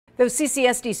Those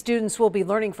CCSD students will be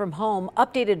learning from home.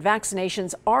 Updated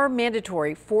vaccinations are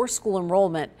mandatory for school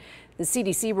enrollment. The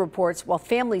CDC reports while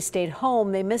families stayed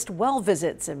home, they missed well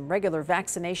visits and regular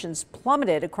vaccinations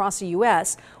plummeted across the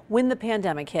U.S. when the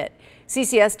pandemic hit.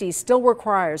 CCSD still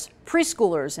requires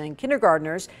preschoolers and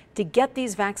kindergartners to get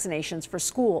these vaccinations for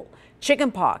school.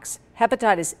 Chickenpox,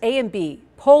 hepatitis A and B,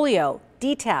 polio,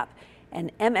 DTaP,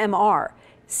 and MMR.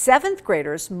 Seventh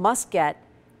graders must get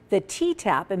the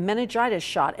TTaP and meningitis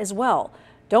shot as well.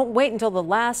 Don't wait until the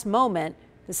last moment.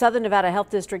 The Southern Nevada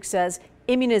Health District says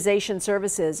immunization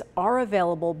services are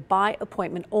available by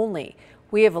appointment only.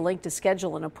 We have a link to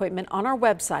schedule an appointment on our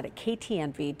website at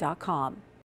ktnv.com.